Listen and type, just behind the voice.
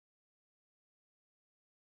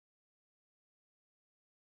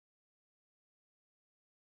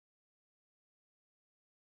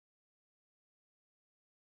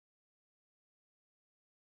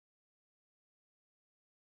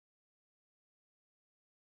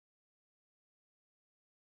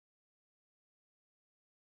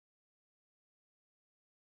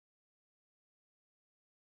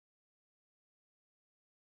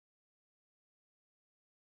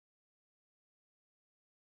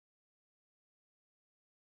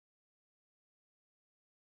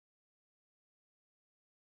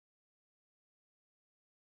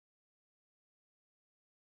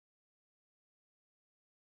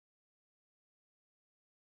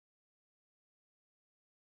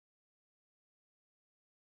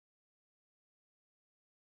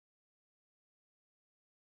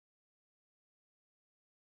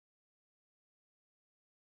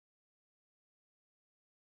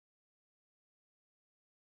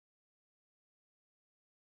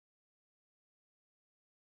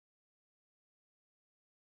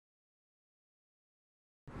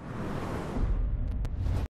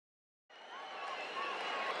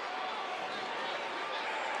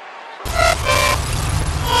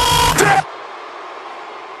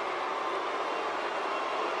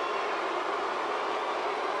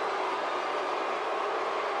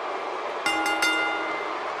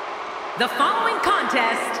The following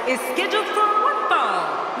contest is scheduled for one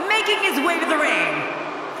fall. Making his way to the ring,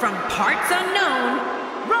 from parts unknown,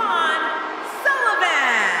 Braun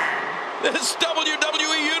Sullivan. This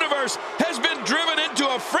WWE Universe has been driven into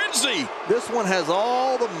a frenzy. This one has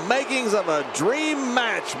all the makings of a dream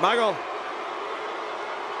match, Michael.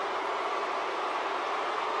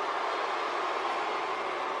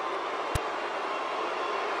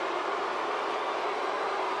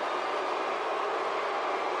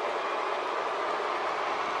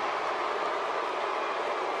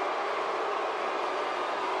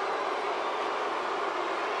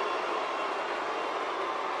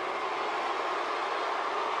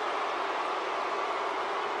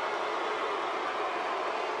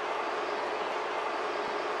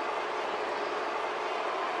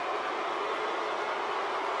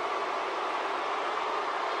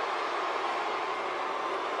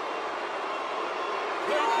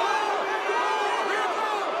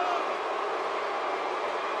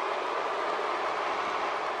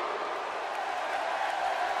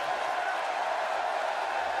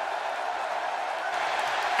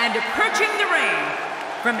 And approaching the ring,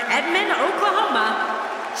 from Edmond, Oklahoma,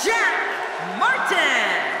 Jack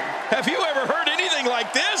Martin. Have you ever heard anything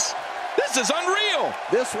like this? This is unreal.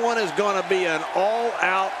 This one is going to be an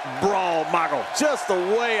all-out brawl, Michael. Just the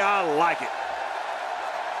way I like it.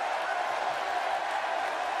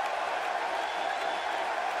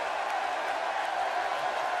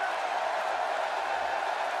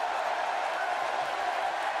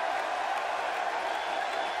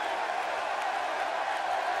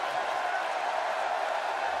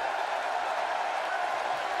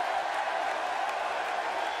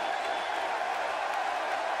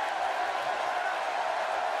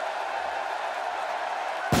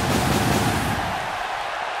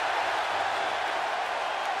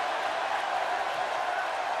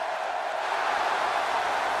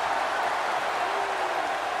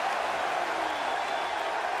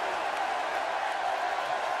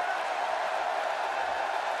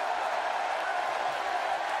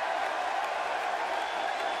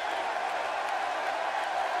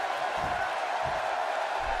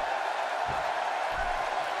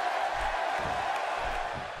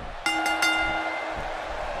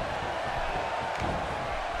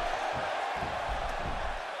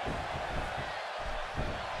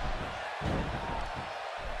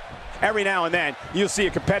 Every now and then, you'll see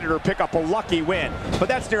a competitor pick up a lucky win, but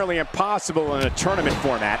that's nearly impossible in a tournament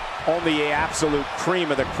format. Only the absolute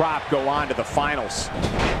cream of the crop go on to the finals.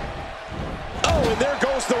 Oh, and there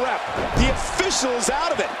goes the ref. The official is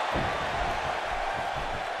out of it.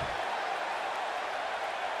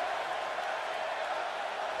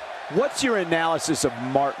 What's your analysis of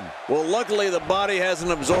Martin? Well, luckily the body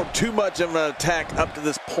hasn't absorbed too much of an attack up to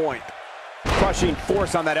this point. Crushing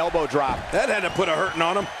force on that elbow drop. That had to put a hurting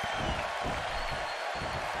on him.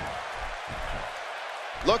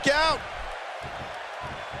 Look out!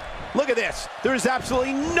 Look at this. There's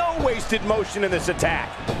absolutely no wasted motion in this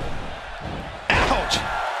attack. Ouch!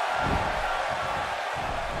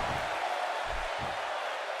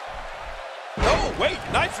 Oh, wait,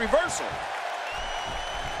 nice reversal.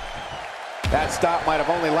 That stop might have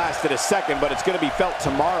only lasted a second, but it's going to be felt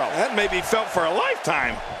tomorrow. That may be felt for a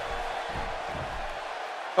lifetime.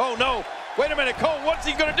 Oh, no. Wait a minute, Cole, what's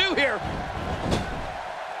he going to do here?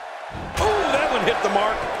 Oh, that one hit the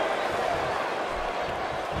mark.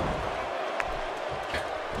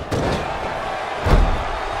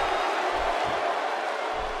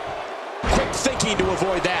 Quick thinking to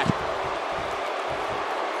avoid that.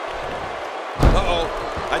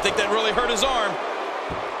 Uh-oh. I think that really hurt his arm.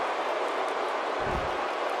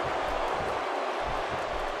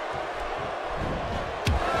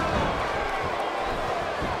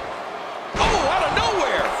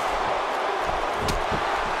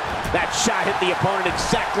 That shot hit the opponent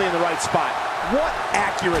exactly in the right spot. What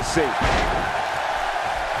accuracy.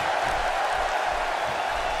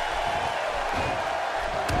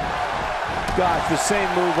 Gosh, the same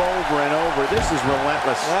move over and over. This is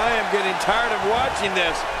relentless. I am getting tired of watching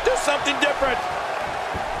this. Do something different.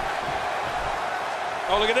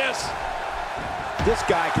 Oh, look at this. This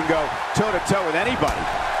guy can go toe-to-toe with anybody.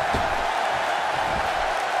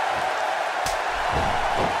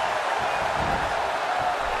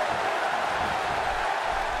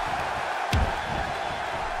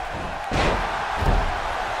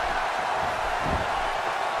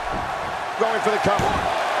 Going for the cover.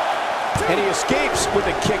 And he escapes with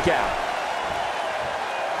a kick out.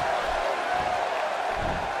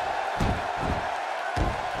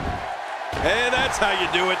 And that's how you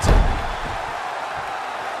do it.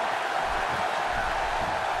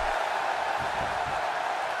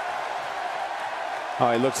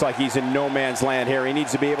 Oh, he looks like he's in no man's land here. He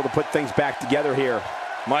needs to be able to put things back together here.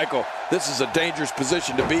 Michael, this is a dangerous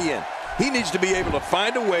position to be in. He needs to be able to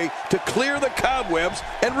find a way to clear the cobwebs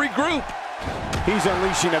and regroup. He's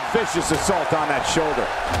unleashing a vicious assault on that shoulder.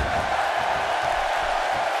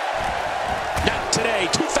 Not today,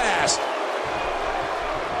 too fast.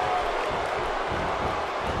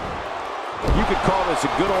 You could call this a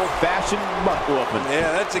good old-fashioned butt whooping.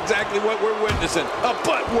 Yeah, that's exactly what we're witnessing. A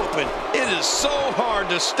butt whooping. It is so hard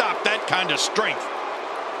to stop that kind of strength.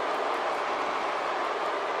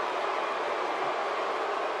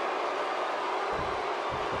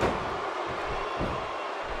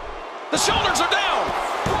 The shoulders are down.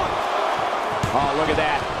 Oh, look at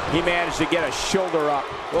that. He managed to get a shoulder up.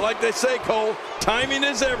 Well, like they say, Cole, timing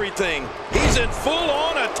is everything. He's in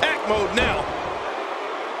full-on attack mode now.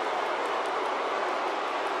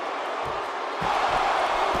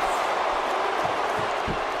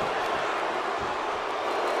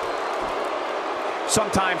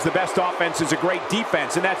 Sometimes the best offense is a great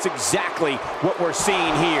defense, and that's exactly what we're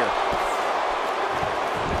seeing here.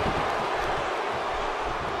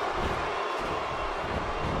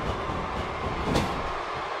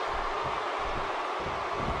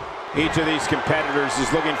 Each of these competitors is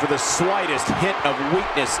looking for the slightest hint of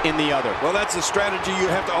weakness in the other. Well, that's a strategy you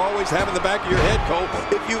have to always have in the back of your head,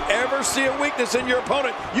 Cole. If you ever see a weakness in your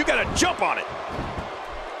opponent, you got to jump on it.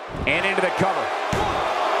 And into the cover.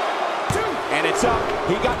 And it's up.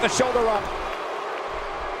 He got the shoulder up.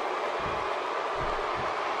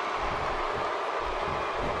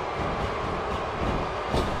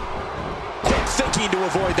 Quick thinking to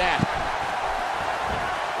avoid that.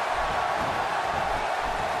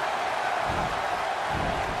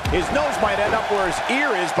 His nose might end up where his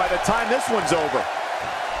ear is by the time this one's over.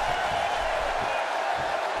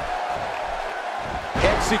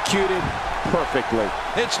 Executed perfectly.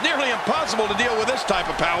 It's nearly impossible to deal with this type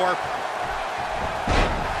of power.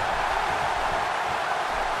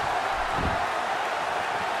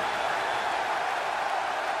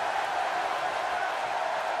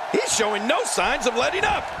 He's showing no signs of letting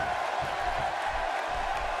up.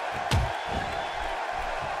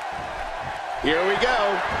 Here we go.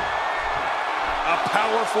 A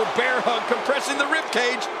powerful bear hug compressing the rib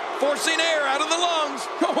cage, forcing air out of the lungs.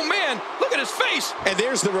 Oh, man, look at his face. And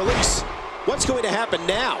there's the release. What's going to happen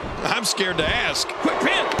now? I'm scared to ask. Quick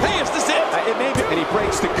pin. Hey, is this it? It may be. And he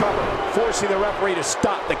breaks the cover, forcing the referee to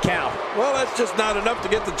stop the count. Well, that's just not enough to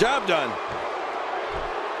get the job done.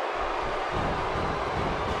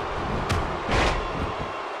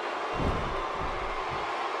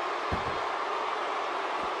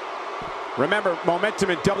 Remember, momentum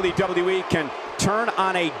in WWE can turn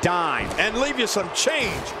on a dime. And leave you some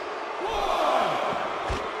change.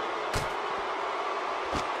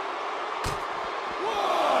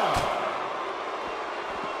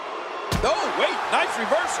 Oh, wait, nice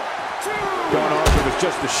reversal. Don't know if it was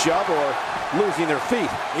just a shove or losing their feet.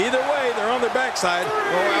 Either way, they're on their backside.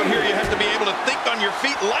 Oh, out here you have to be able to think on your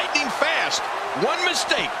feet lightning fast. One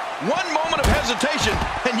mistake, one moment of hesitation,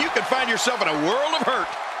 and you could find yourself in a world of hurt.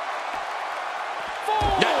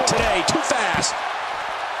 Not today, too fast.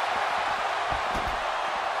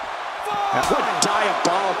 What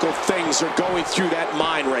diabolical things are going through that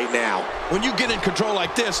mind right now? When you get in control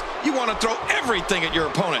like this, you want to throw everything at your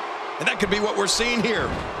opponent. And that could be what we're seeing here.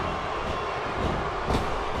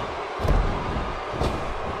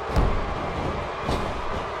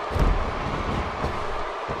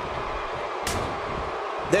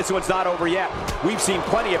 This one's not over yet. We've seen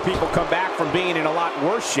plenty of people come back from being in a lot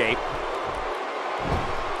worse shape.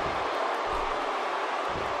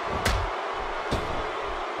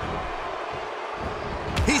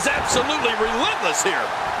 He's absolutely relentless here.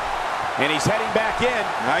 And he's heading back in.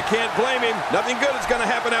 I can't blame him. Nothing good is going to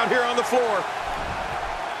happen out here on the floor.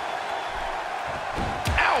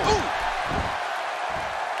 Ow!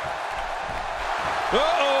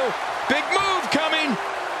 Uh-oh! Big move coming.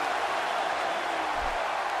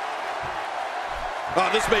 Oh,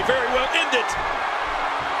 this may very well end it.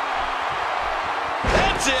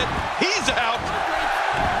 That's it. He's out.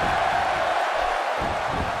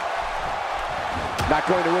 Not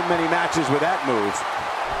going to win many matches with that move.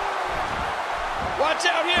 Watch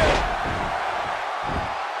out here.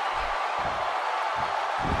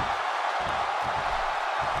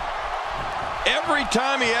 Every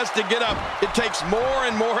time he has to get up, it takes more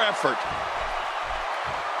and more effort.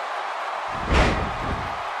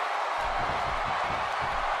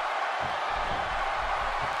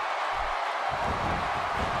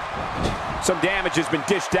 Some damage has been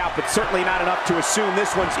dished out, but certainly not enough to assume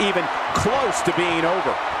this one's even close to being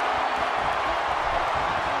over.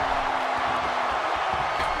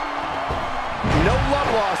 No luck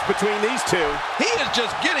between these two. He is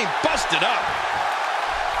just getting busted up.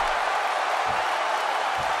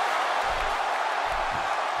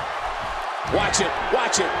 Watch it,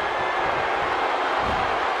 watch it.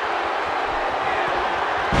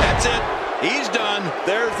 That's it. He's done.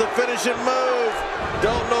 There's the finishing move.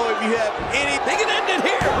 Don't know if you have any. They can end it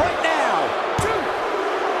here. Right now.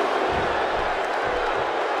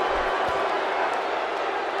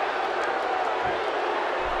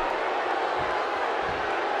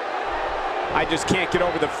 I just can't get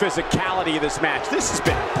over the physicality of this match. This has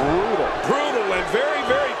been brutal. Brutal and very,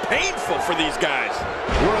 very painful for these guys.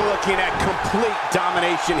 We're looking at complete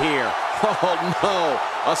domination here. Oh, no.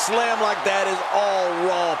 A slam like that is all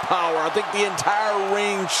raw power. I think the entire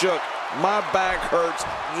ring shook. My back hurts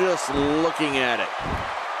just looking at it.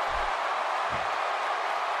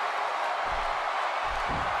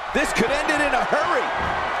 This could end it in a hurry.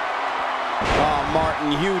 Oh,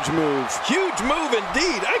 Martin, huge move. Huge move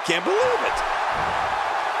indeed. I can't believe it.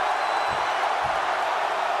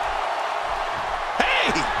 Hey,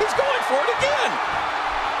 he's going for it again.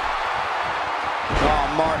 Oh,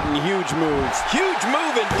 Martin, huge move. Huge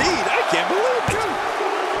move indeed. I can't believe it. 2,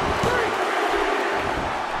 3.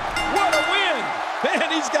 What a win. Man,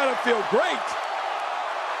 he's got to feel great.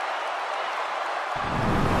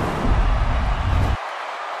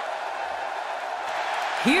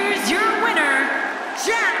 Here's your winner,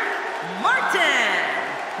 Jack Martin.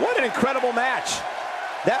 What an incredible match.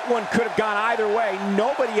 That one could have gone either way.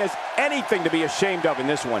 Nobody has anything to be ashamed of in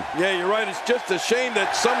this one. Yeah, you're right. It's just a shame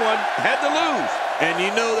that someone had to lose. And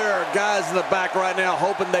you know there are guys in the back right now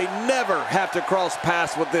hoping they never have to cross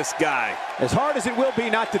paths with this guy. As hard as it will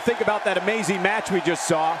be not to think about that amazing match we just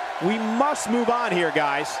saw, we must move on here,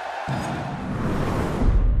 guys.